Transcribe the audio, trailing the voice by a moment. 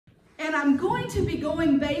And I'm going to be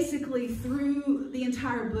going basically through the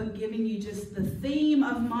entire book, giving you just the theme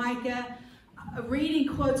of Micah,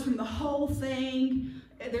 reading quotes from the whole thing.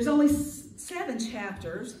 There's only 7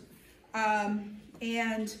 chapters,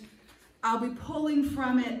 and I'll be pulling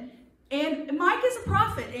from it. And Micah's a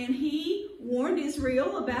prophet, and he warned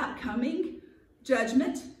Israel about coming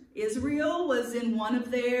judgment. Israel was in one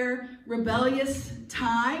of their rebellious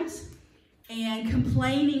times and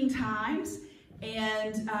complaining times.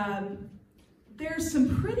 And there's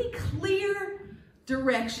some pretty clear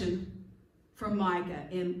direction from Micah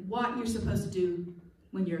in what you're supposed to do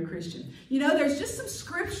when you're a Christian. You know, there's just some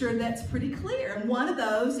scripture that's pretty clear. And one of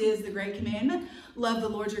those is the great commandment, love the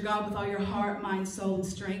Lord your God with all your heart, mind, soul, and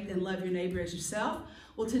strength, and love your neighbor as yourself.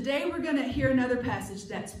 Well, today we're going to hear another passage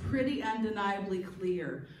that's pretty undeniably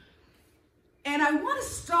clear. And I want to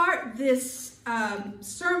start this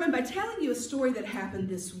sermon by telling you a story that happened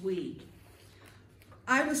this week.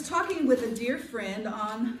 I was talking with a dear friend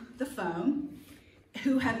on the phone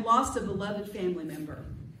who had lost a beloved family member.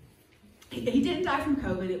 He didn't die from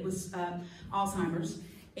COVID, it was Alzheimer's.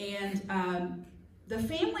 And the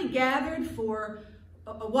family gathered for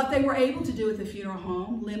what they were able to do at the funeral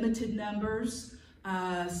home, limited numbers,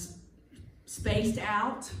 spaced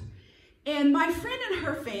out. And my friend and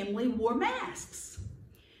her family wore masks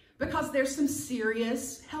because there's some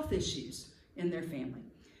serious health issues in their family.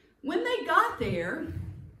 When they got there,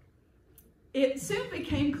 it soon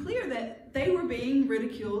became clear that they were being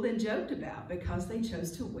ridiculed and joked about because they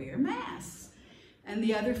chose to wear masks. And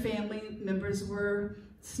the other family members were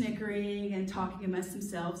snickering and talking amongst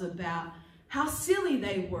themselves about how silly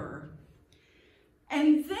they were.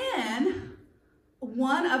 And then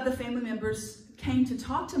one of the family members came to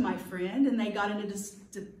talk to my friend, and they got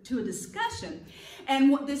into a discussion.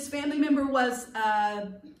 And what this family member was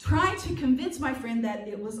trying to convince my friend that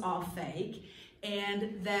it was all fake,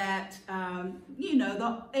 and that, you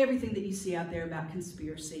know, everything that you see out there about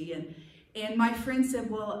conspiracy. And my friend said,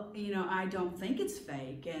 well, you know, I don't think it's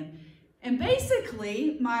fake. And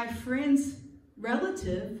basically, my friend's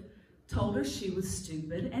relative told her she was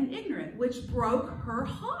stupid and ignorant, which broke her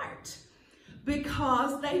heart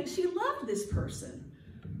because she loved this person.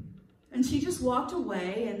 And she just walked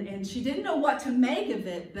away, and she didn't know what to make of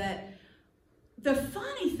it. But the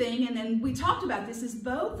funny thing, and then we talked about this, is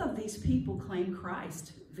both of these people claim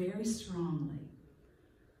Christ very strongly.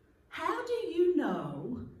 How do you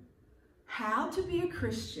know how to be a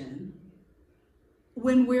Christian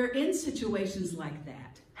when we're in situations like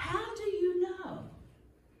that? How do you know?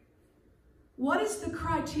 What is the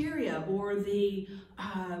criteria or the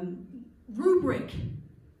rubric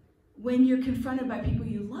when you're confronted by people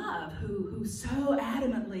you love who so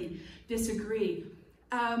adamantly disagree?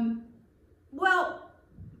 Well,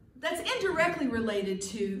 that's indirectly related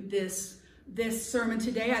to this sermon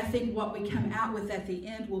today. I think what we come out with at the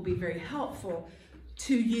end will be very helpful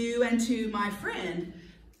to you and to my friend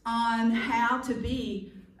on how to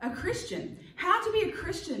be a Christian. How to be a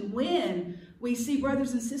Christian when we see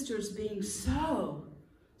brothers and sisters being so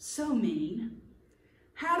mean.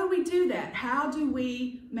 How do we do that? How do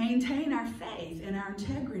we maintain our faith and our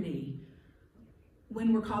integrity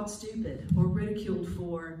when we're called stupid or ridiculed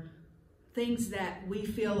for things that we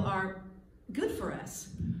feel are good for us?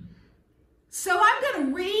 So I'm going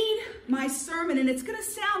to read my sermon, and it's going to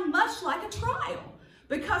sound much like a trial,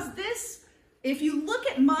 because this, if you look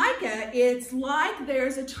at Micah, it's like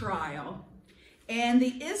there's a trial, and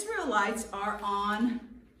the Israelites are on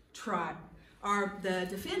trial, are the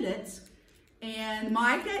defendants, and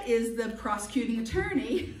Micah is the prosecuting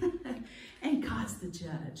attorney, and God's the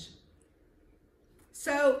judge.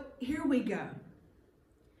 So here we go.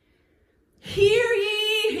 Hear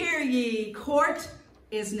ye, court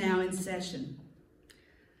is now in session.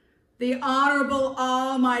 The honorable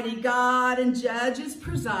Almighty God and judge is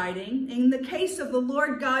presiding. In the case of the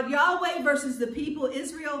Lord God Yahweh versus the people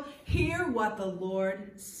Israel, hear what the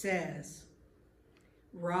Lord says.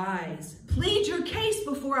 Rise, plead your case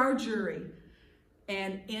before our jury.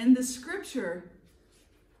 And in the scripture,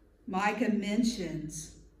 Micah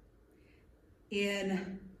mentions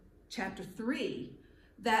in chapter 3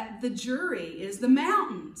 that the jury is the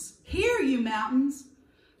mountains. Hear, you mountains,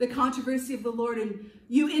 the controversy of the Lord, and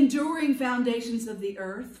you enduring foundations of the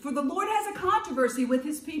earth. For the Lord has a controversy with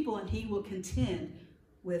his people, and he will contend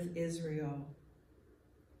with Israel.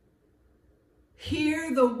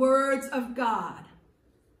 Hear the words of God.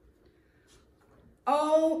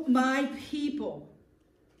 O my people,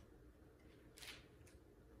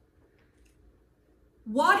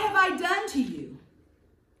 what have I done to you?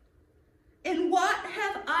 In what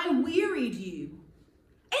have I wearied you?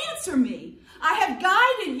 Answer me. I have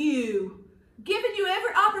guided you given you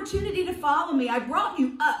every opportunity to follow me. I brought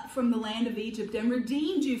you up from the land of Egypt and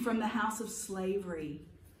redeemed you from the house of slavery.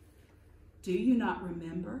 Do you not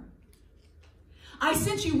remember? I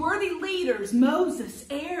sent you worthy leaders, Moses,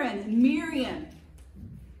 Aaron, and Miriam.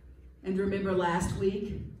 And remember last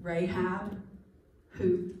week, Rahab,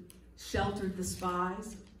 who sheltered the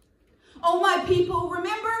spies? Oh, my people,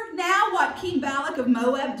 remember now what King Balak of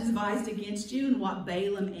Moab devised against you and what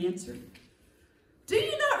Balaam answered? Do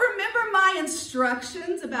you not remember my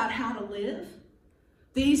instructions about how to live?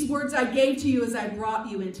 These words I gave to you as I brought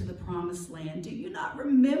you into the promised land. Do you not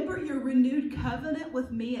remember your renewed covenant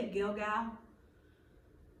with me at Gilgal?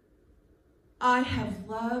 I have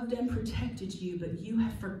loved and protected you, but you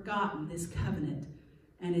have forgotten this covenant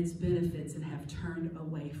and its benefits and have turned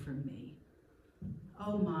away from me.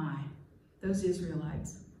 Oh my, those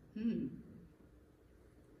Israelites. And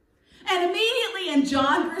immediately in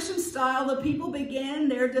John Grisham style, the people began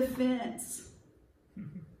their defense.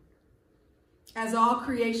 As all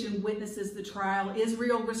creation witnesses the trial,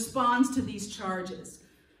 Israel responds to these charges.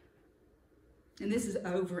 And this is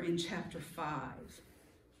over in chapter 5.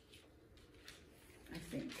 I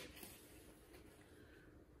think.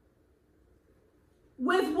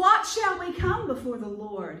 With what shall we come before the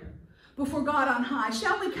Lord, before God on high?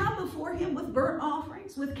 Shall we come before him with burnt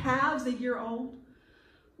offerings, with calves a year old,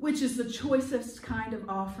 which is the choicest kind of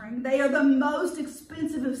offering? They are the most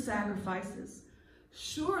expensive of sacrifices.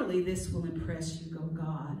 Surely this will impress you, O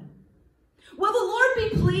God. Will the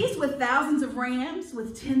Lord be pleased with thousands of rams,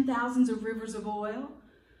 with 10,000s of rivers of oil?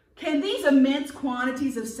 Can these immense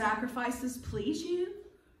quantities of sacrifices please you?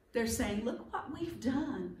 They're saying, look what we've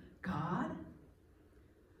done, God.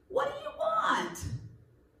 What do you want?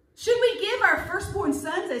 Should we give our firstborn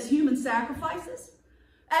sons as human sacrifices,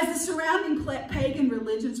 as the surrounding pagan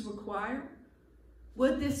religions require?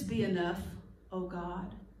 Would this be enough, O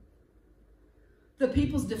God? The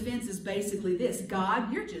people's defense is basically this: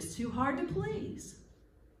 God, you're just too hard to please.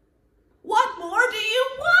 What more do you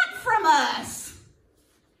want from us?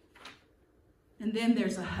 And then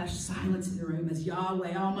there's a hushed silence in the room as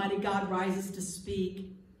Yahweh, Almighty God, rises to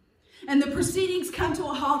speak. And the proceedings come to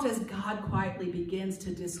a halt as God quietly begins to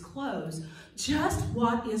disclose just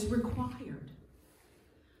what is required.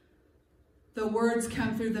 The words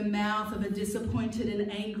come through the mouth of a disappointed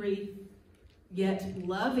and angry, yet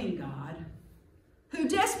loving God, who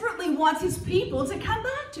desperately wants his people to come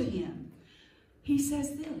back to him. He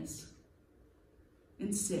says this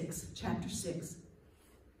in chapter 6.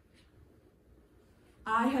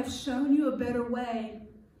 I have shown you a better way,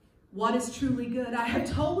 what is truly good. I have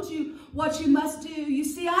told you what you must do. You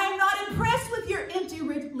see, I am not impressed with your empty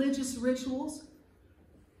religious rituals.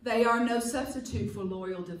 They are no substitute for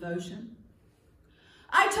loyal devotion.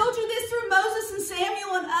 I told you this through Moses and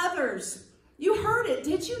Samuel and others. You heard it.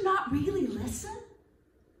 Did you not really listen?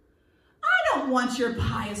 I don't want your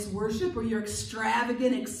pious worship or your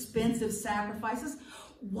extravagant, expensive sacrifices.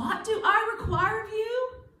 What do I require of you?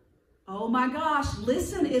 Oh my gosh,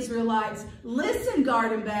 listen, Israelites. Listen,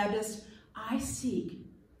 Garden Baptist. I seek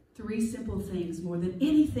 3 simple things more than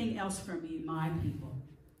anything else from you, my people.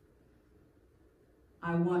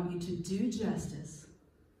 I want you to do justice,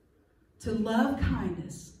 to love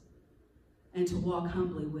kindness, and to walk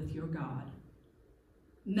humbly with your God.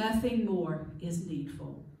 Nothing more is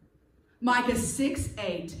needful. Micah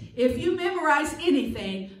 6:8. If you memorize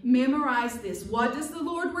anything, memorize this. What does the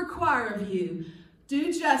Lord require of you?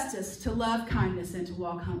 Do justice, to love kindness, and to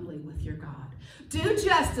walk humbly with your God. Do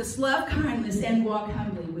justice, love kindness, and walk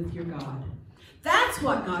humbly with your God. That's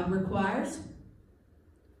what God requires.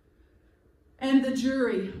 And the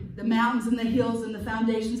jury, the mountains and the hills and the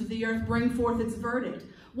foundations of the earth bring forth its verdict.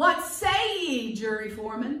 What say ye, jury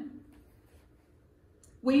foreman?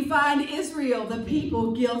 We find Israel, the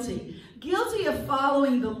people, guilty. Guilty of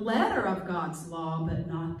following the letter of God's law, but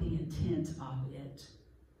not the intent of it.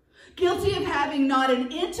 Guilty of having not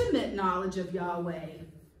an intimate knowledge of Yahweh,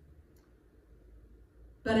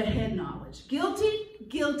 but a head knowledge. Guilty,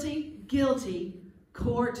 guilty, guilty.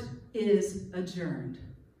 Court is adjourned.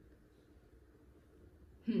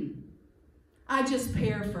 I just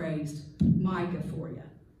paraphrased Micah for you.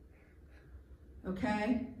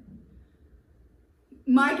 Okay?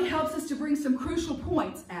 Micah helps us to bring some crucial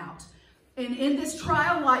points out. And in this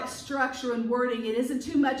trial-like structure and wording, it isn't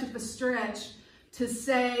too much of a stretch to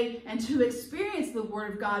say and to experience the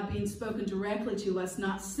word of God being spoken directly to us,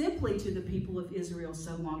 not simply to the people of Israel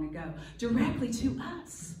so long ago, directly to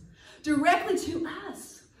us. Directly to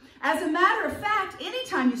us. As a matter of fact,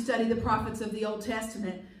 anytime you study the prophets of the Old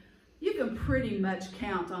Testament, you can pretty much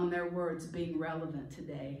count on their words being relevant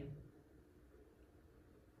today.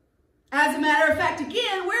 As a matter of fact,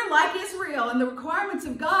 again, we're like Israel, and the requirements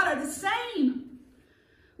of God are the same.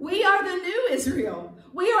 We are the new Israel.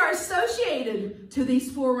 We are associated to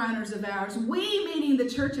these forerunners of ours. We, meaning the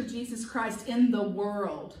Church of Jesus Christ in the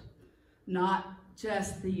world, not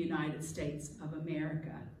just the United States of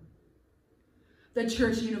America. The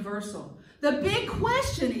Church Universal. The big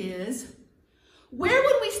question is, where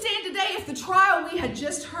would we stand today if the trial we had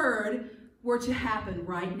just heard were to happen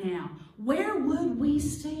right now? Where would we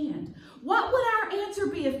stand? What would our answer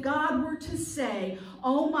be if God were to say,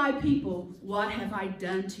 "Oh, my people, what have I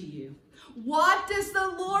done to you?" What does the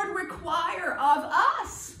Lord require of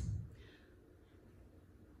us?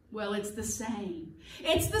 Well, it's the same.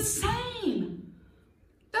 It's the same.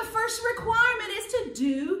 The first requirement is to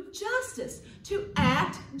do justice, to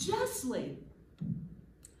act justly.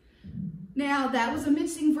 Now, that was a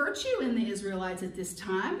missing virtue in the Israelites at this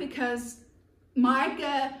time, because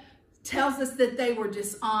Micah tells us that they were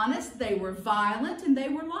dishonest, they were violent, and they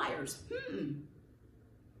were liars.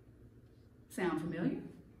 Sound familiar?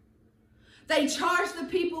 They charged the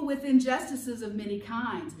people with injustices of many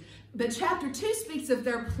kinds. But chapter 2 speaks of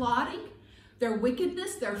their plotting, their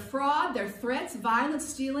wickedness, their fraud, their threats, violence,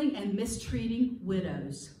 stealing, and mistreating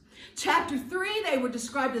widows. Chapter 3, they were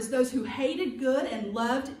described as those who hated good and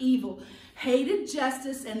loved evil, hated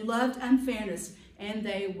justice and loved unfairness, and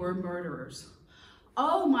they were murderers.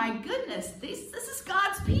 Oh my goodness, this is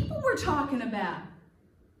God's people we're talking about.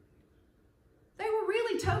 They were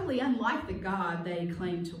really totally unlike the God they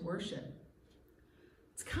claimed to worship.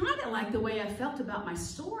 It's kind of like the way I felt about my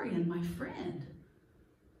story and my friend.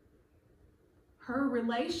 Her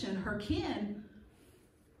relation, her kin,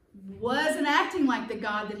 wasn't acting like the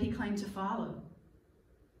God that he claimed to follow.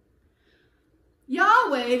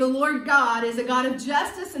 Yahweh, the Lord God, is a God of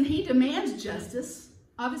justice, and he demands justice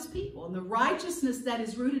of his people. And the righteousness that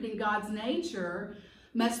is rooted in God's nature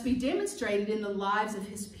must be demonstrated in the lives of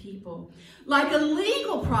his people. Like a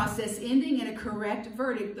legal process ending in a correct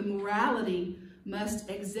verdict, the morality must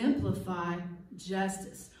exemplify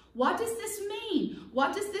justice. What does this mean?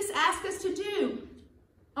 What does this ask us to do?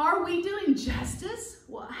 Are we doing justice?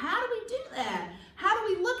 Well, how do we do that? How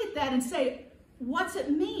do we look at that and say, what's it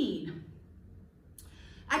mean?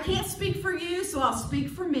 I can't speak for you, so I'll speak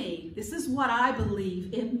for me. This is what I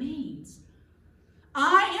believe it means.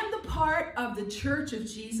 I am the part of the Church of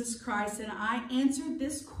Jesus Christ, and I answered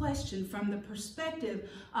this question from the perspective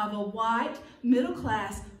of a white,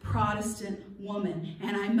 middle-class Protestant woman.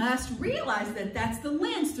 And I must realize that that's the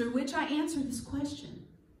lens through which I answer this question.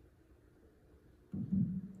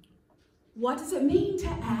 What does it mean to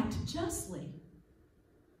act justly?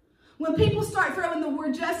 When people start throwing the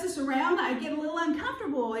word justice around, I get a little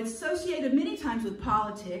uncomfortable. It's associated many times with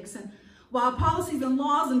politics, and while policies and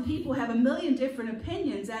laws and people have a million different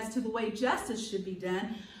opinions as to the way justice should be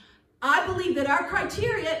done, I believe that our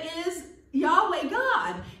criteria is Yahweh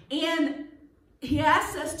God. And he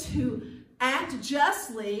asks us to act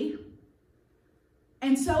justly.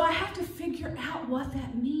 And so I have to figure out what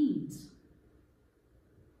that means.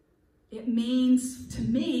 It means to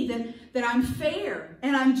me that I'm fair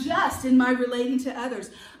and I'm just in my relating to others.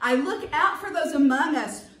 I look out for those among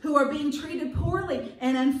us who are being treated poorly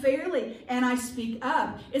and unfairly, and I speak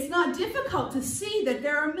up. It's not difficult to see that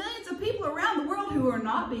there are millions of people around the world who are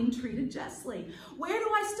not being treated justly. Where do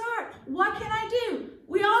I start? What can I do?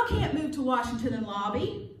 We all can't move to Washington and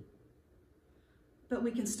lobby, but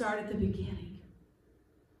we can start at the beginning.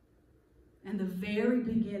 And the very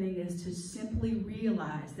beginning is to simply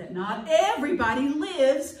realize that not everybody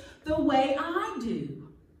lives the way I do,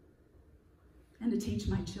 and to teach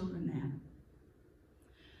my children that.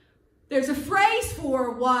 There's a phrase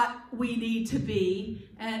for what we need to be,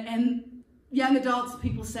 and young adults,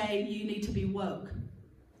 people say you need to be woke.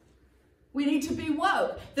 We need to be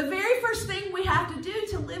woke. The very first thing we have to do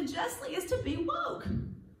to live justly is to be woke.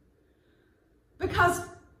 Because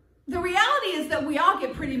the reality is that we all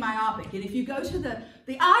get pretty myopic. And if you go to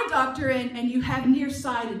the eye doctor and you have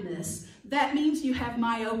nearsightedness, that means you have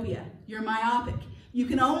myopia. You're myopic. You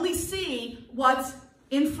can only see what's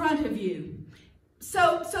in front of you.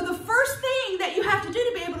 So the first thing that you have to do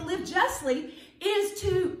to be able to live justly is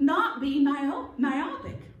to not be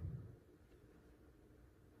myopic.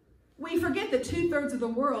 We forget that 2/3 of the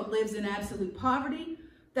world lives in absolute poverty,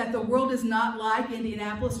 that the world is not like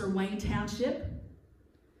Indianapolis or Wayne Township.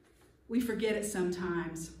 We forget it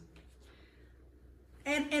sometimes.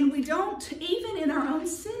 And we don't, even in our own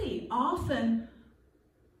city, often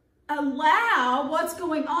allow what's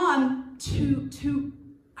going on to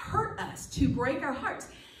hurt us, to break our hearts.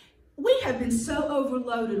 We have been so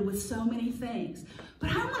overloaded with so many things. But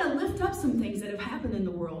I want to lift up some things that have happened in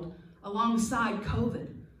the world alongside COVID.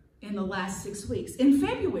 in the last 6 weeks. In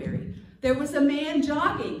February, there was a man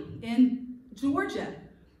jogging in Georgia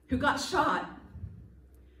who got shot.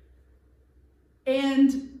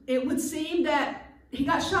 And it would seem that he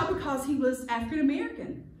got shot because he was African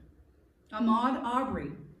American. Ahmaud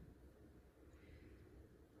Arbery.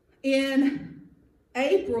 In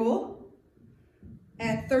April,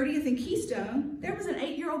 at 30th and Keystone, there was an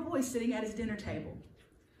 8-year-old boy sitting at his dinner table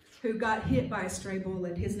who got hit by a stray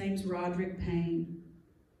bullet. His name's Roderick Payne.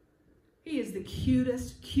 He is the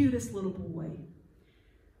cutest, cutest little boy.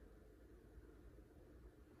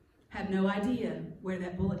 Have no idea where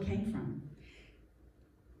that bullet came from.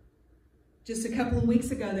 Just a couple of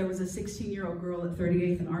weeks ago, there was a 16-year-old girl at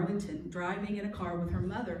 38th and Arlington driving in a car with her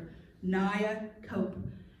mother, Naya Cope,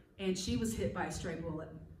 and she was hit by a stray bullet.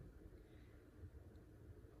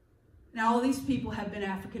 Now, all these people have been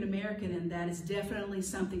African American, and that is definitely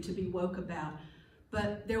something to be woke about.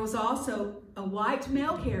 But there was also a white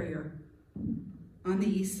mail carrier on the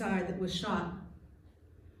east side that was shot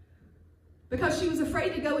because she was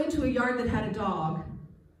afraid to go into a yard that had a dog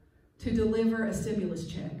to deliver a stimulus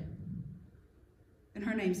check. And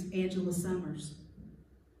her name's Angela Summers.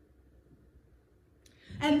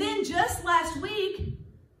 And then just last week,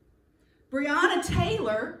 Breonna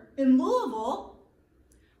Taylor in Louisville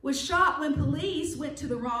was shot when police went to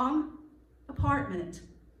the wrong apartment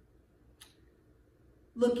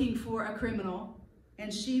looking for a criminal,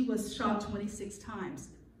 and she was shot 26 times.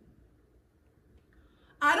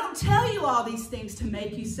 I don't tell you all these things to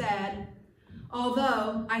make you sad,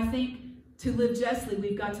 although I think to live justly,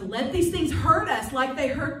 we've got to let these things hurt us like they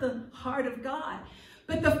hurt the heart of God.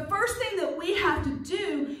 But the first thing that we have to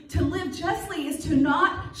do to live justly is to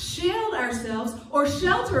not shield ourselves or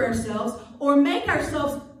shelter ourselves or make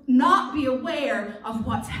ourselves not be aware of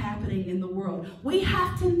what's happening in the world. We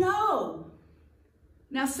have to know.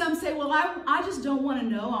 Now, some say, well, I just don't want to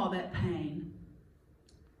know all that pain.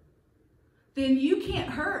 Then you can't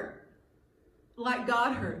hurt like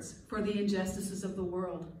God hurts for the injustices of the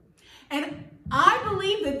world. And I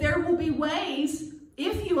believe that there will be ways,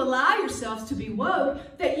 if you allow yourselves to be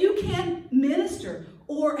woke, that you can minister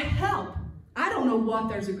or help. I don't know what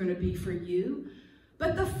those are going to be for you,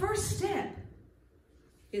 but the first step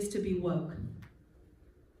is to be woke.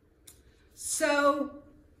 So,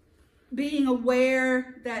 being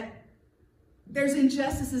aware that there's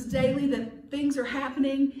injustices daily, that things are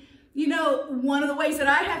happening. You know, one of the ways that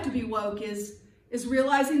I have to be woke is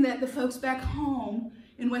realizing that the folks back home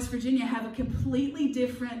in West Virginia have a completely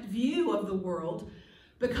different view of the world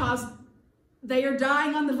because they are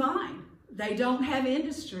dying on the vine. They don't have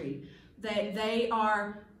industry. They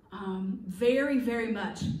are very, very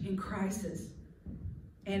much in crisis.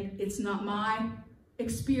 And it's not my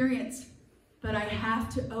experience, but I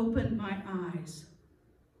have to open my eyes.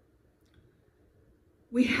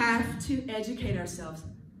 We have to educate ourselves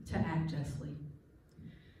to act justly.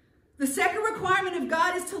 The second requirement of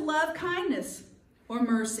God is to love kindness or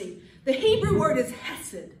mercy. The Hebrew word is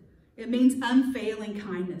hesed. It means unfailing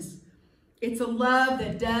kindness. It's a love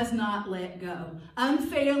that does not let go.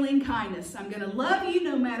 Unfailing kindness. I'm going to love you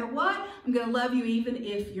no matter what. I'm going to love you even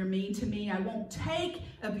if you're mean to me. I won't take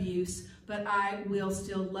abuse, but I will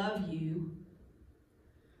still love you.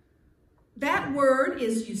 That word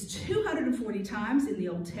is used 240 times in the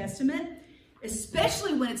Old Testament,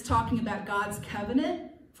 especially when it's talking about God's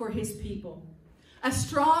covenant for his people. A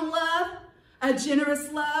strong love, a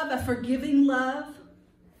generous love, a forgiving love.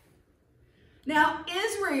 Now,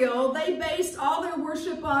 Israel, they based all their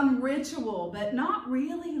worship on ritual, but not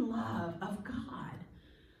really love of God.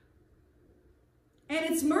 And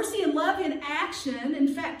it's mercy and love in action, in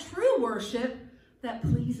fact, true worship that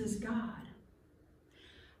pleases God.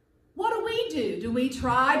 What do? Do we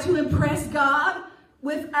try to impress God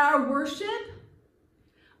with our worship?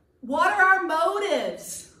 What are our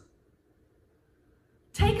motives?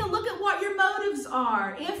 Take a look at what your motives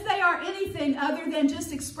are. If they are anything other than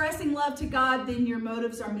just expressing love to God, then your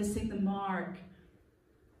motives are missing the mark.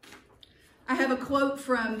 I have a quote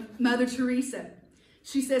from Mother Teresa.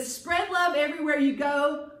 She says, "Spread love everywhere you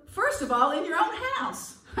go, first of all in your own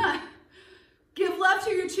house. Give love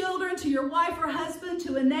to your children, to your wife or husband,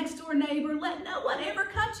 to a next door neighbor. Let no one ever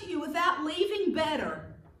come to you without leaving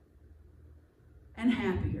better and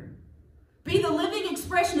happier. Be the living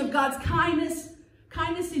expression of God's kindness.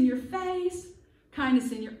 Kindness in your face,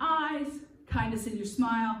 kindness in your eyes, kindness in your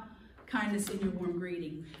smile, kindness in your warm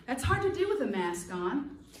greeting." That's hard to do with a mask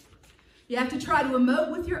on. You have to try to emote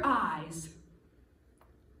with your eyes.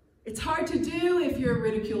 It's hard to do if you're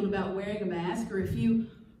ridiculed about wearing a mask, or if you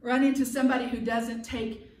run into somebody who doesn't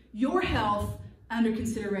take your health under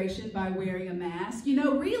consideration by wearing a mask. You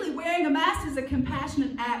know, really wearing a mask is a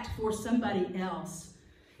compassionate act for somebody else.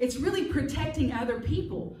 It's really protecting other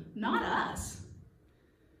people, not us.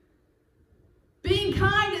 Being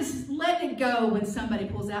kind is letting it go when somebody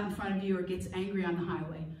pulls out in front of you or gets angry on the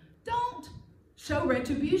highway. Don't show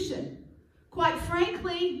retribution. Quite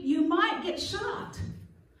frankly, you might get shot.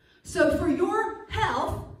 So for your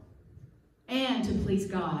health and to please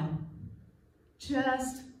God,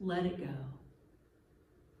 just let it go.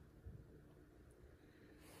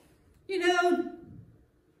 You know,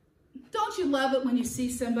 don't you love it when you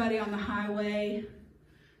see somebody on the highway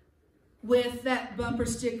with that bumper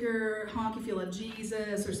sticker, honk if you love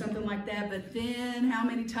Jesus, or something like that? But then how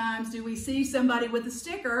many times do we see somebody with a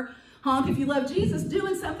sticker, honk if you love Jesus,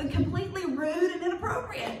 doing something completely rude and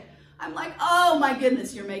inappropriate? I'm like, oh my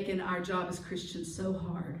goodness, you're making our job as Christians so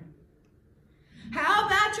hard. How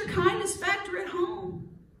about your kindness factor at home?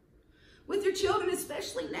 With your children,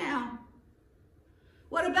 especially now.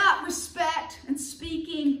 What about respect and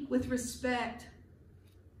speaking with respect?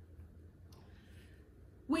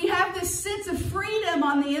 We have this sense of freedom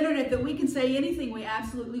on the internet that we can say anything we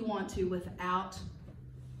absolutely want to without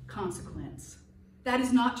consequence. That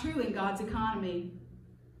is not true in God's economy.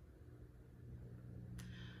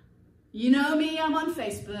 You know me, I'm on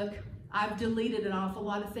Facebook. I've deleted an awful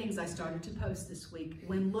lot of things I started to post this week.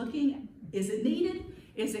 When looking, is it needed?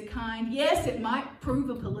 Is it kind? Yes, it might prove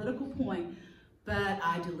a political point, but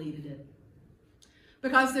I deleted it.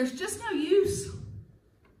 Because there's just no use.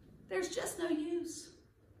 There's just no use.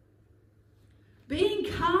 Being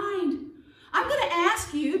kind. I'm going to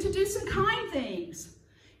ask you to do some kind things.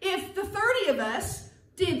 If the 30 of us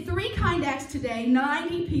did 3 kind acts today,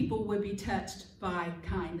 90 people would be touched by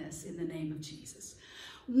kindness in the name of Jesus.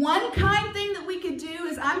 One kind thing that we could do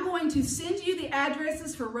is I'm going to send you the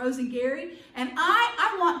addresses for Rose and Gary, and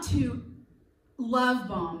I want to love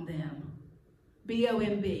bomb them.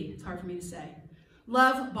 B-O-M-B. It's hard for me to say.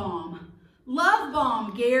 Love bomb. Love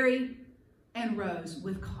bomb Gary and Rose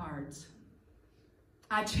with cards.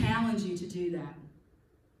 I challenge you to do that.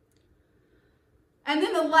 And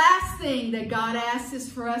then the last thing that God asks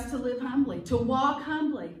is for us to live humbly, to walk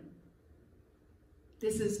humbly.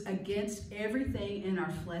 This is against everything in our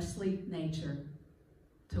fleshly nature,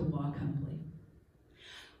 to walk humbly.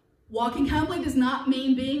 Walking humbly does not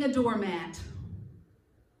mean being a doormat.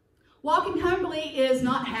 Walking humbly is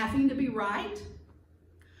not having to be right.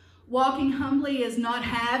 Walking humbly is not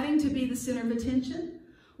having to be the center of attention.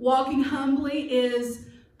 Walking humbly is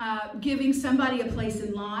giving somebody a place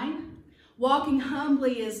in line. Walking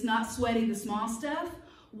humbly is not sweating the small stuff.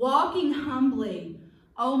 Walking humbly,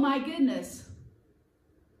 oh my goodness,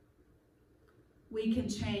 we can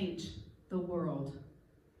change the world.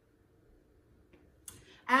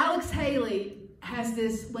 Alex Haley has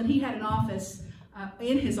this, when he had an office,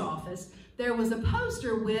 in his office, there was a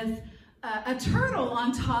poster with a turtle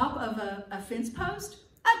on top of a fence post.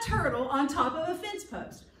 A turtle on top of a fence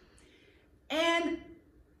post. And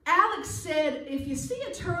Alex said, if you see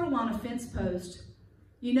a turtle on a fence post,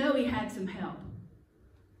 you know he had some help.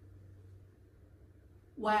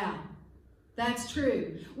 Wow, that's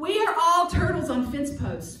true. We are all turtles on fence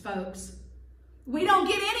posts, folks. We don't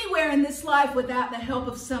get anywhere in this life without the help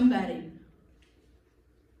of somebody.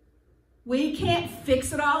 We can't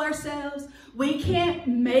fix it all ourselves. We can't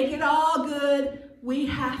make it all good. We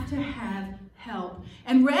have to have help.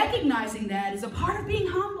 And recognizing that is a part of being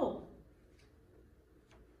humble.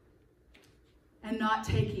 And not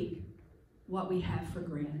taking what we have for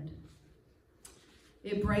granted.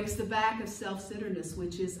 It breaks the back of self-centeredness,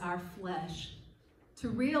 which is our flesh, to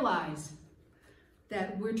realize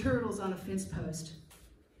that we're turtles on a fence post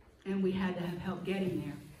and we had to have help getting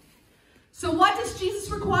there. So what does Jesus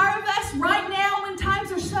require of us right now when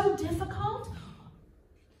times are so difficult?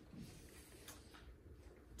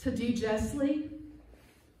 To do justly,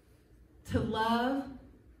 to love,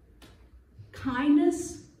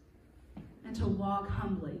 kindness, and to walk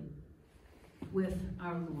humbly with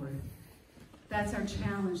our Lord. That's our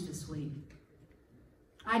challenge this week.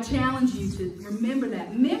 I challenge you to remember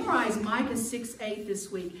that. Memorize Micah 6:8 this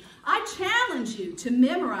week. I challenge you to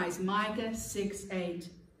memorize Micah 6:8.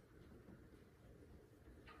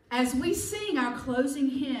 As we sing our closing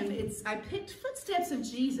hymn, I picked Footsteps of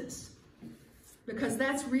Jesus because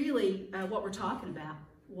that's really what we're talking about,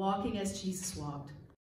 walking as Jesus walked.